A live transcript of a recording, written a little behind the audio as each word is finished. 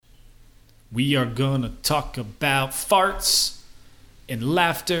We are gonna talk about farts and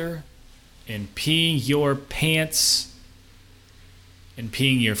laughter and peeing your pants and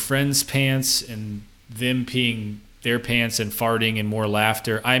peeing your friends' pants and them peeing their pants and farting and more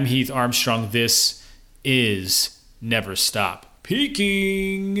laughter. I'm Heath Armstrong. This is Never Stop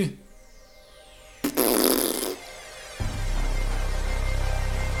Peaking.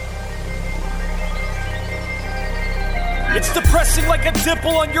 It's depressing like a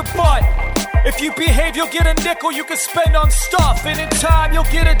dimple on your butt. If you behave, you'll get a nickel you can spend on stuff. And in time, you'll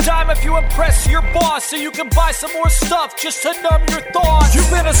get a dime if you impress your boss. So you can buy some more stuff just to numb your thoughts.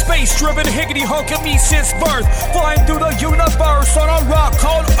 You've been a space-driven higgity hunk of me since birth, flying through the universe on a rock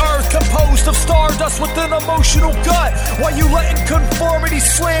called Earth, composed of stardust with an emotional gut, while you letting conformity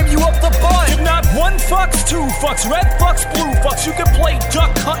slam you up the butt. If not one fucks, two fucks, red fucks, blue fucks. You can play duck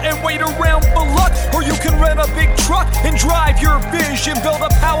hunt and wait around for luck, or you can rent a big truck and drive your vision, build a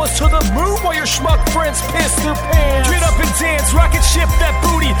palace to the moon while your schmuck friends piss their pants. Get up and dance, rocket ship that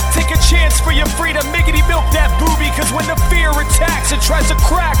booty, take a chance for your freedom, miggity milk that booby. Cause when the fear attacks, it tries to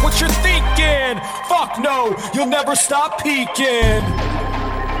crack what you're thinking. Fuck no, you'll never stop peaking.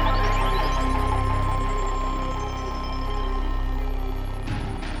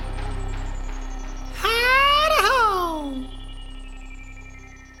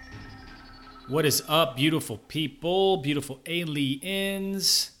 What is up, beautiful people, beautiful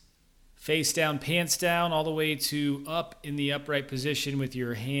aliens? Face down, pants down, all the way to up in the upright position with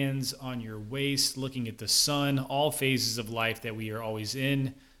your hands on your waist, looking at the sun, all phases of life that we are always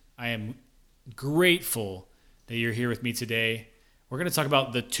in. I am grateful that you're here with me today. We're going to talk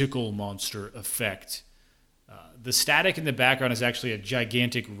about the tickle monster effect. The static in the background is actually a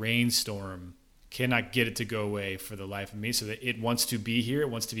gigantic rainstorm. Cannot get it to go away for the life of me, so that it wants to be here, it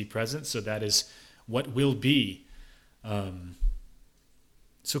wants to be present, so that is what will be.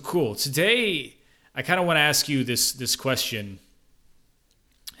 So cool. Today, I kind of want to ask you this question.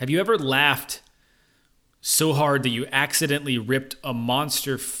 Have you ever laughed so hard that you accidentally ripped a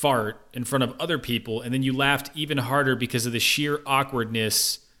monster fart in front of other people, and then you laughed even harder because of the sheer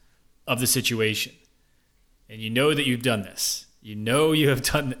awkwardness of the situation? And you know that you've done this. You know you have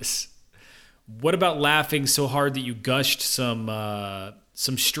done this. What about laughing so hard that you gushed some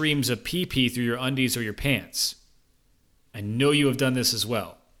streams of pee-pee through your undies or your pants? I know you have done this as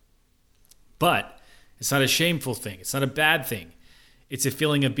well. But it's not a shameful thing. It's not a bad thing. It's a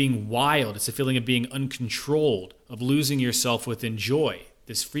feeling of being wild. It's a feeling of being uncontrolled, of losing yourself within joy.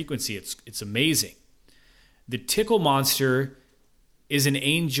 This frequency, it's amazing. The tickle monster is an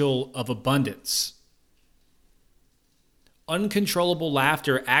angel of abundance. Uncontrollable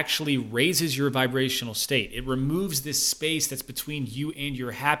laughter actually raises your vibrational state. It removes this space that's between you and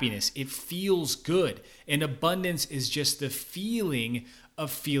your happiness. It feels good. And abundance is just the feeling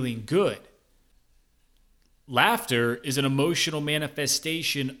of feeling good. Laughter is an emotional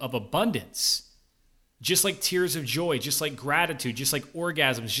manifestation of abundance. Just like tears of joy, just like gratitude, just like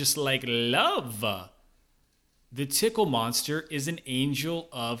orgasms, just like love. The tickle monster is an angel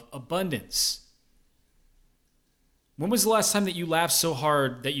of abundance. When was the last time that you laughed so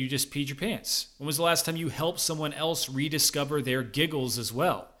hard that you just peed your pants? When was the last time you helped someone else rediscover their giggles as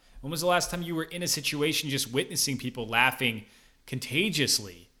well? When was the last time you were in a situation just witnessing people laughing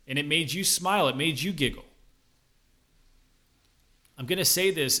contagiously and it made you smile, it made you giggle? I'm going to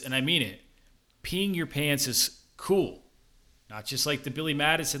say this and I mean it. Peeing your pants is cool. Not just like the Billy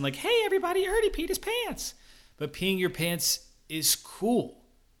Madison, like, hey, everybody, Ernie peed his pants. But peeing your pants is cool.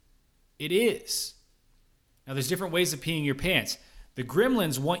 It is. Now, there's different ways of peeing your pants. The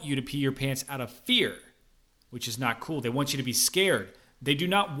gremlins want you to pee your pants out of fear, which is not cool. They want you to be scared. They do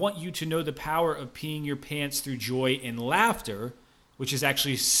not want you to know the power of peeing your pants through joy and laughter, which is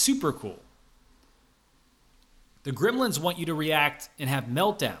actually super cool. The gremlins want you to react and have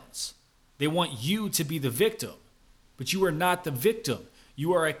meltdowns. They want you to be the victim, but you are not the victim.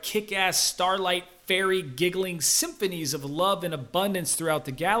 You are a kick-ass starlight fairy giggling symphonies of love and abundance throughout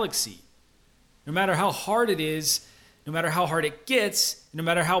the galaxy. No matter how hard it is, no matter how hard it gets, no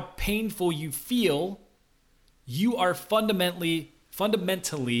matter how painful you feel, you are fundamentally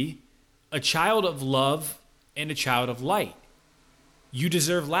a child of love and a child of light. You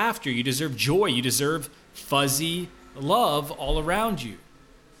deserve laughter, you deserve joy, you deserve fuzzy love all around you.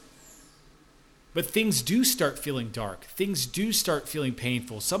 But things do start feeling dark. Things do start feeling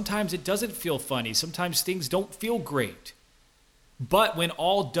painful. Sometimes it doesn't feel funny. Sometimes things don't feel great. But when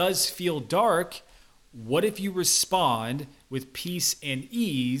all does feel dark, what if you respond with peace and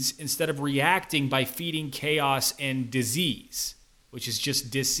ease instead of reacting by feeding chaos and disease, which is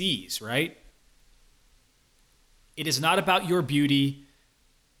just disease, right? It is not about your beauty.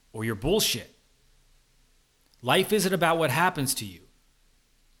 or your bullshit. Life isn't about what happens to you.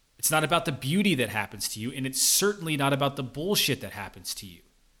 It's not about the beauty that happens to you, and it's certainly not about the bullshit that happens to you.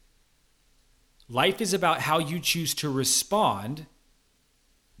 Life is about how you choose to respond,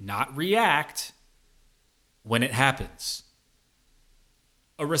 not react, when it happens.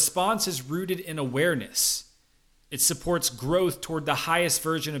 A response is rooted in awareness. It supports growth toward the highest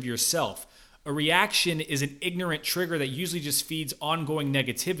version of yourself. A reaction is an ignorant trigger that usually just feeds ongoing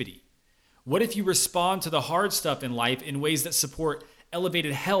negativity. What if you respond to the hard stuff in life in ways that support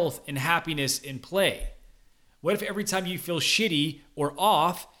elevated health and happiness and play? What if every time you feel shitty or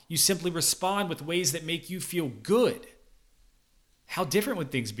off, you simply respond with ways that make you feel good? How different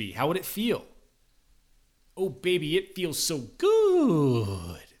would things be? How would it feel? Oh, baby, it feels so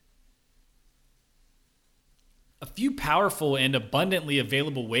good. A few powerful and abundantly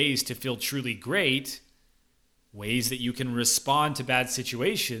available ways to feel truly great, ways that you can respond to bad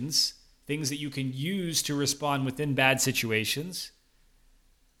situations, things that you can use to respond within bad situations,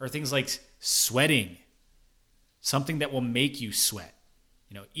 are things like sweating, something that will make you sweat.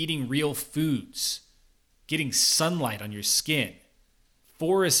 Eating real foods, getting sunlight on your skin,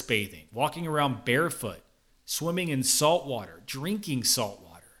 forest bathing, walking around barefoot, swimming in salt water, drinking salt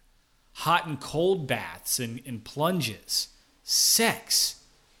water, hot and cold baths and plunges, sex,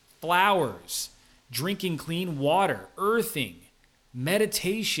 flowers, drinking clean water, earthing,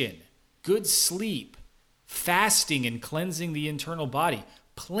 meditation, good sleep, fasting and cleansing the internal body,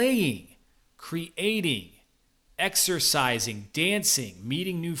 playing, creating, exercising, dancing,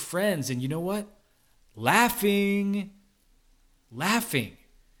 meeting new friends, and you know what? Laughing.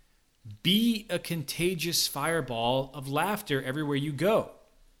 Be a contagious fireball of laughter everywhere you go.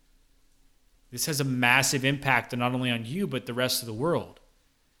 This has a massive impact not only on you, but the rest of the world.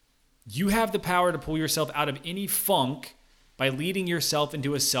 You have the power to pull yourself out of any funk by leading yourself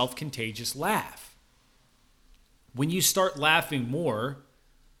into a self-contagious laugh. When you start laughing more,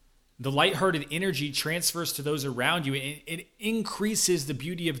 the lighthearted energy transfers to those around you, and it increases the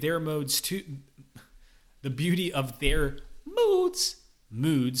beauty of their moods too. The beauty of their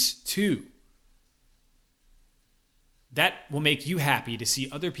moods too. That will make you happy to see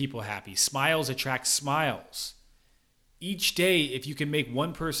other people happy. Smiles attract smiles. Each day, if you can make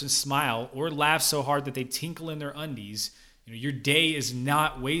one person smile or laugh so hard that they tinkle in their undies, your day is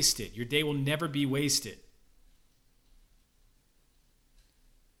not wasted. Your day will never be wasted.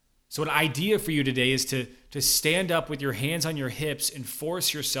 So an idea for you today is to stand up with your hands on your hips and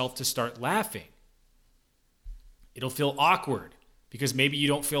force yourself to start laughing. It'll feel awkward because maybe you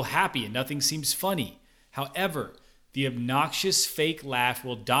don't feel happy and nothing seems funny. However, the obnoxious fake laugh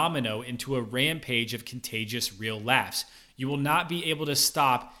will domino into a rampage of contagious real laughs. You will not be able to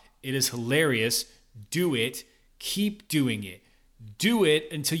stop. It is hilarious. Do it. Keep doing it. Do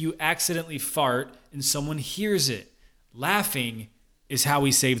it until you accidentally fart and someone hears it. Laughing is how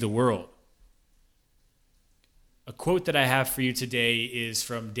we save the world. A quote that I have for you today is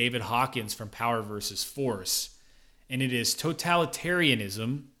from David Hawkins from Power versus Force, and it is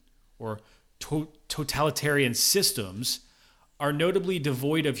totalitarianism or totalitarian systems are notably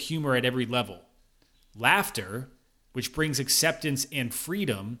devoid of humor at every level. Laughter, which brings acceptance and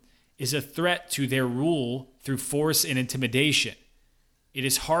freedom, is a threat to their rule through force and intimidation. It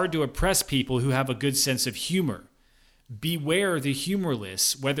is hard to oppress people who have a good sense of humor. Beware the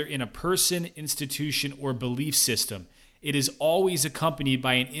humorless, whether in a person, institution, or belief system. It is always accompanied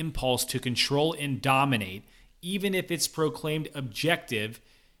by an impulse to control and dominate, even if its proclaimed objective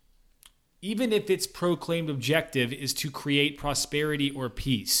is to create prosperity or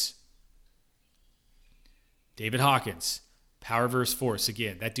peace. David Hawkins, Power vs. Force.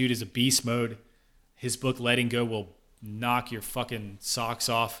 Again, that dude is a beast mode. His book, Letting Go, will knock your fucking socks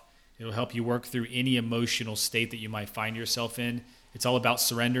off. It'll help you work through any emotional state that you might find yourself in. It's all about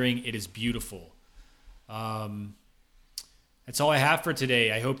surrendering. It is beautiful. That's all I have for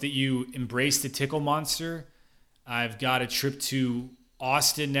today. I hope that you embrace the tickle monster. I've got a trip to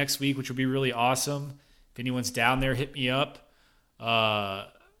Austin next week, which will be really awesome. If anyone's down there, hit me up. Check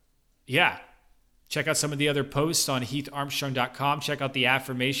out some of the other posts on heatharmstrong.com. Check out the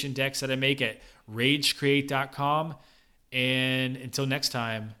affirmation decks that I make at ragecreate.com. And until next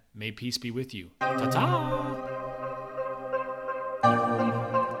time, may peace be with you. Ta-ta!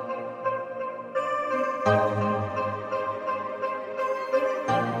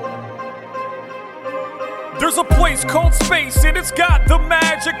 There's a place called space and it's got the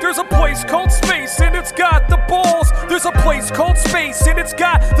magic. There's a place called space and it's got the balls. There's a place called space and it's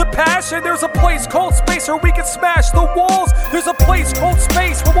got the passion. There's a place called space where we can smash the walls. There's a place called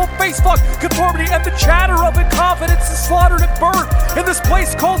space where we'll face fuck conformity and the chatter of incompetence is slaughtered at birth. In this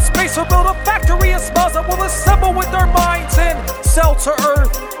place called space we'll build a factory of smiles that will assemble with our minds and sell to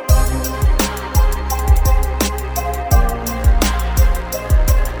earth.